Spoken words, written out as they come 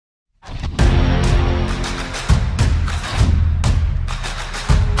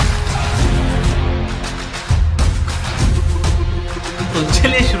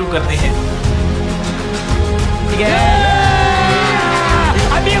करते हैं।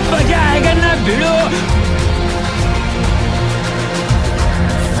 अभी मजा आएगा ना भिड़ो।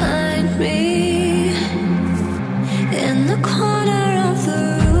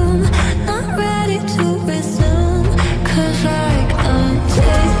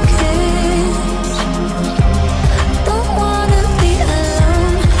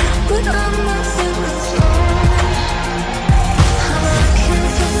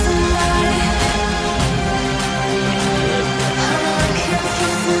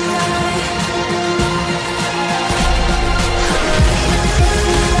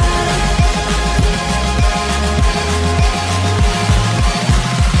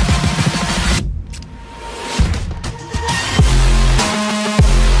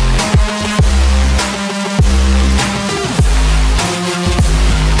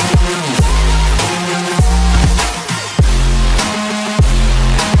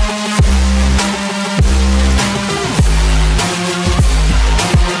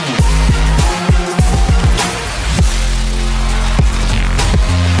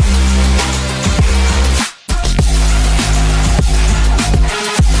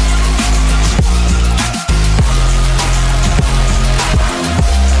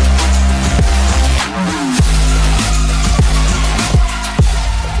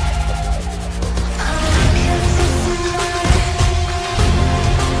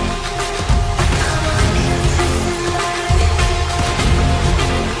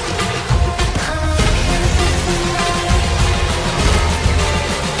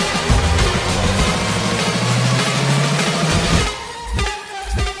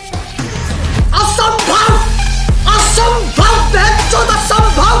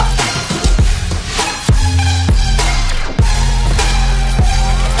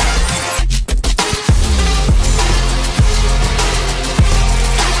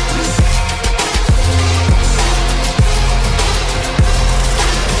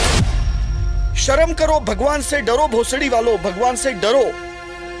 शर्म करो, भगवान से डरो, भोसड़ी वालों, भगवान से डरो।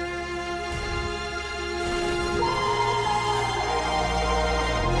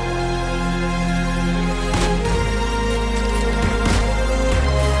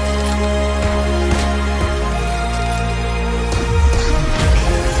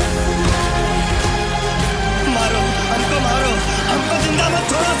 मारो हमको जिंदा मत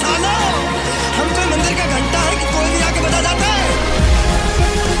छोड़ो सालो। हम कोई मंदिर का घंटा है कि कोई भी आके बजा जाता है।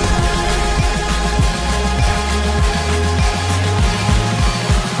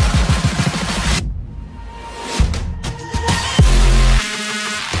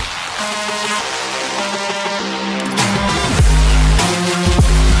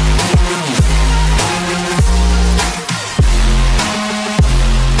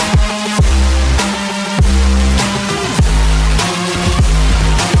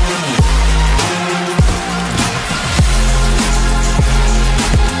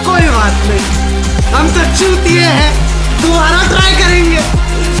 हम तो चूतिए हैं, दोबारा ट्राई करेंगे।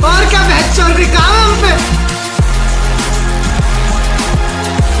 और क्या बहचोद की काम है हम पे।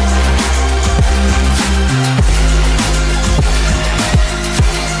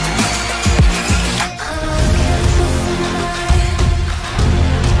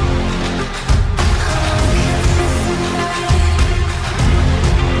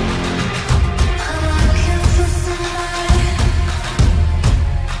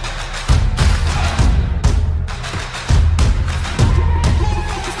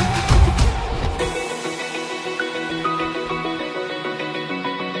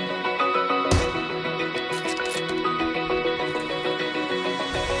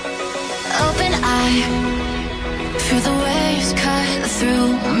 Feel the waves cut through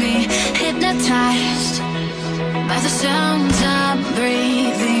me, hypnotized by the sounds I'm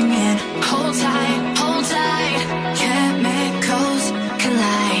breathing in. Hold tight, chemicals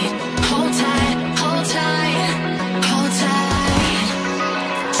collide. Hold tight, hold tight, hold tight.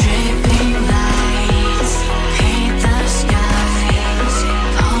 Dripping lights paint the skies,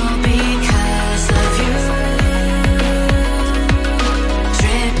 all because of you.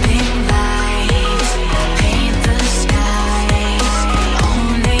 Dripping lights paint the skies,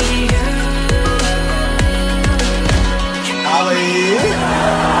 only you.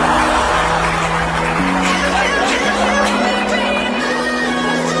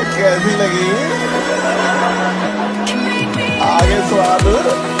 कैसी लगी? आगे स्वाद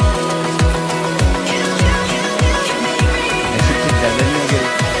ऐसी कुछ ज्यादा नहीं हो गई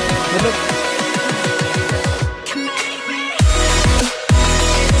मतलब।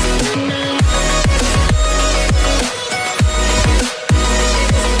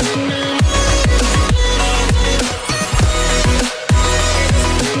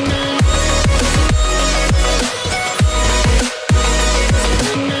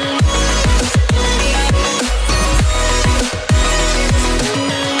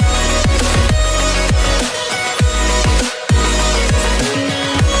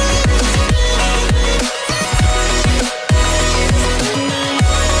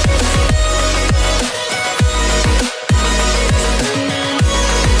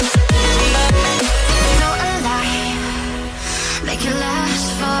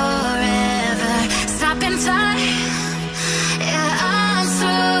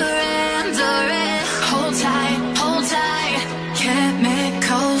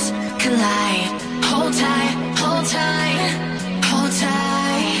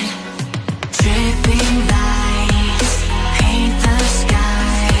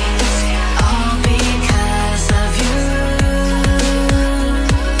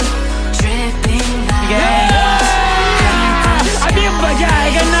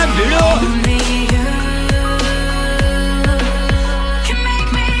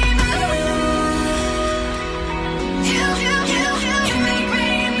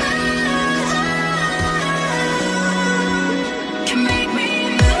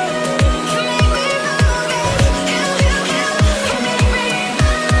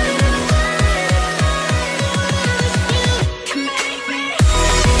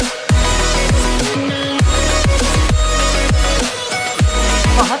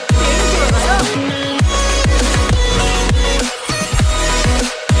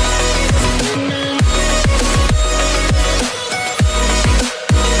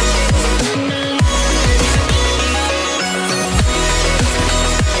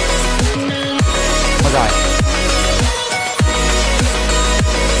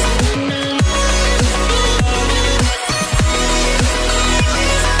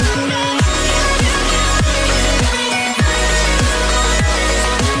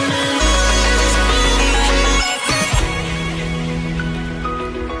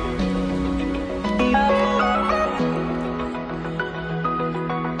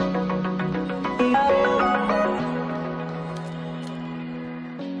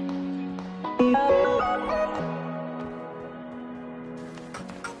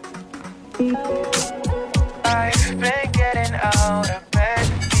 I've been getting out of bed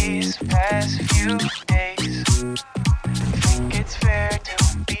these past few days. Think it's fair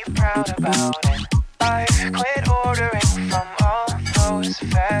to be proud about it. I've quit ordering from all those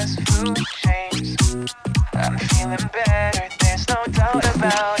fast food chains. I'm feeling better, there's no doubt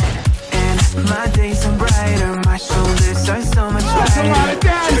about it. And my days are brighter, my shoulders are so much lighter.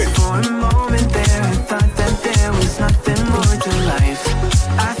 Just for a moment there, I thought that there was nothing more to life.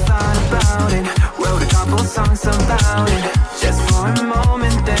 I thought about it, wrote a couple songs about it. Just for a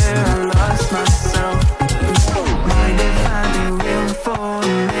moment there, I lost myself. Mind if I be real for a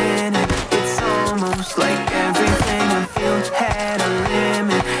minute? It's almost like everything I feel had a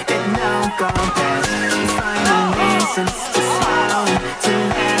limit. It now gone past. Finding reasons to smile and to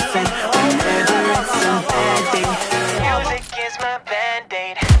laugh, and whenever it's a bad day, music is my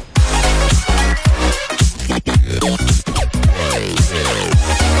band-aid.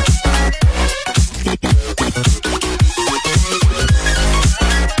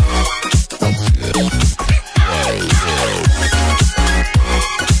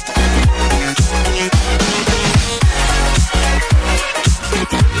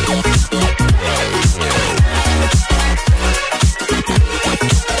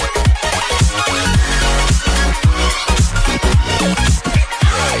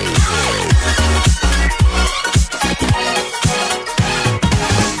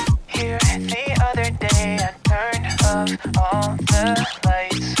 All the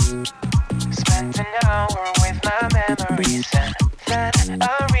lights, spent an hour with my memories, and then I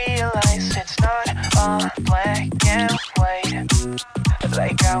realized it's not all black and white.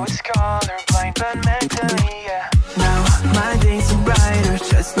 Like I was colorblind, but mentally, yeah. Now my days are brighter,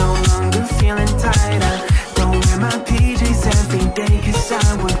 just no longer feeling tight. I don't wear my PJs every day, 'cause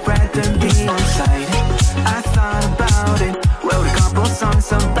I would rather be outside. I thought about it, wrote a couple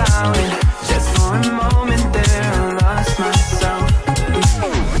songs about it. Just for a moment there, I lost myself.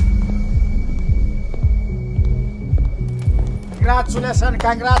 Congratulations,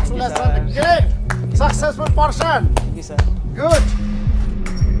 congratulations. Great. Successful person. Good.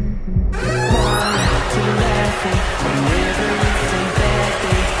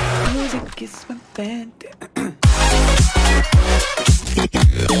 Music is my band.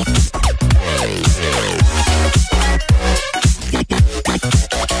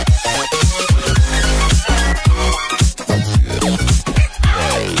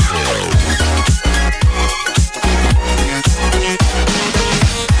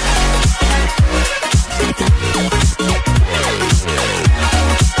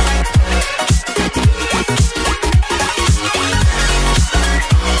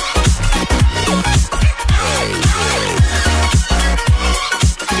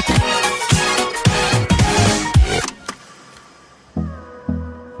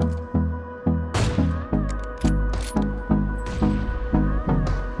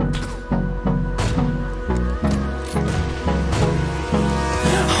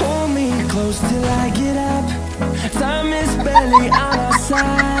 Till I get up, time is barely on our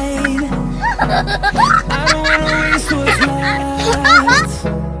side. I don't wanna waste what's left.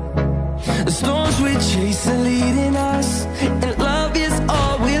 The storms we chase are leading us, and love is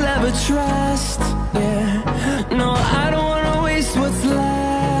all we'll ever trust. Yeah, no, I don't wanna waste what's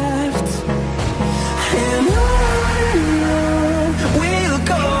left. And on we'll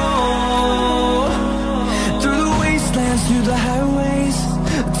go, through the wastelands, through the highways,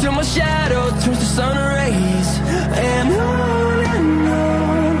 till my shadow turns to sun rays. And on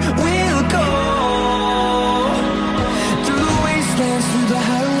we'll go, through the wastelands, through the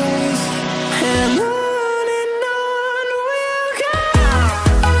highways, and on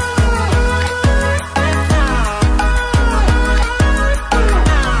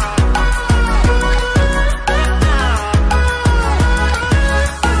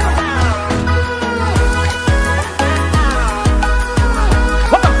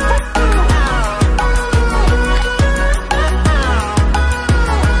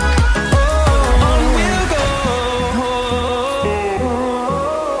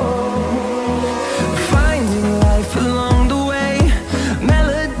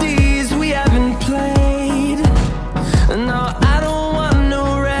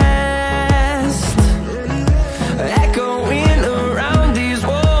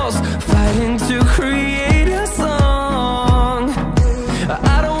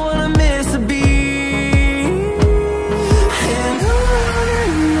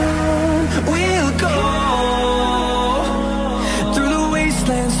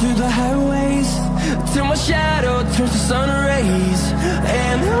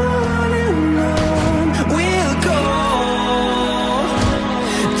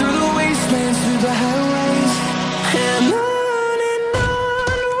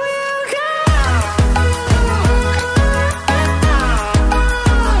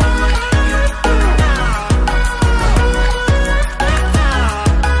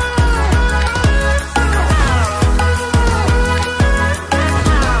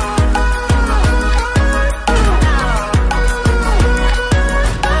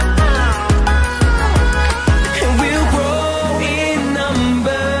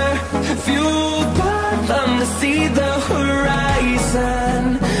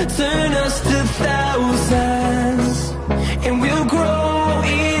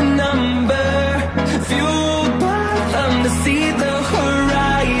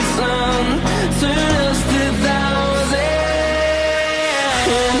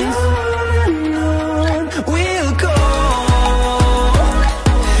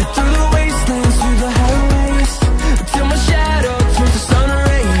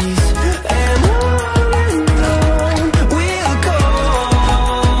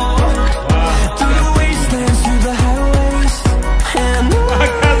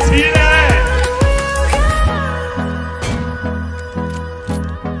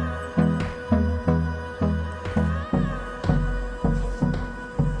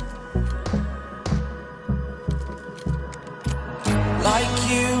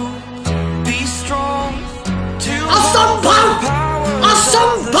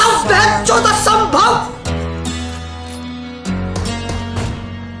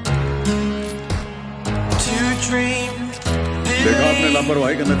देखा आपने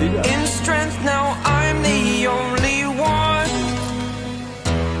लापरवाही का नतीजा। In strength now I'm the only one.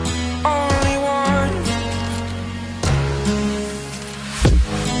 Only one.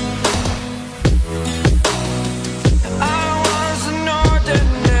 I was an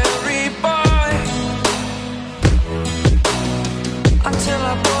ordinary boy until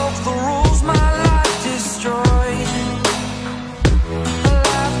I broke the rules, my life destroyed.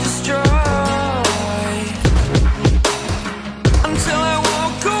 Life destroyed. Until I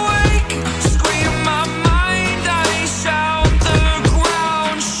walk awake, scream my mind, I shout, the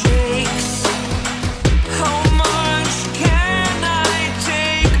ground shakes. How much can I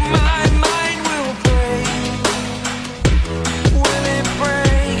take? My mind will break. Will it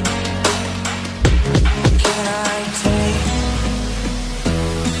break? Can I take?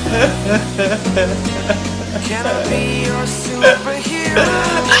 Can I be your superhero?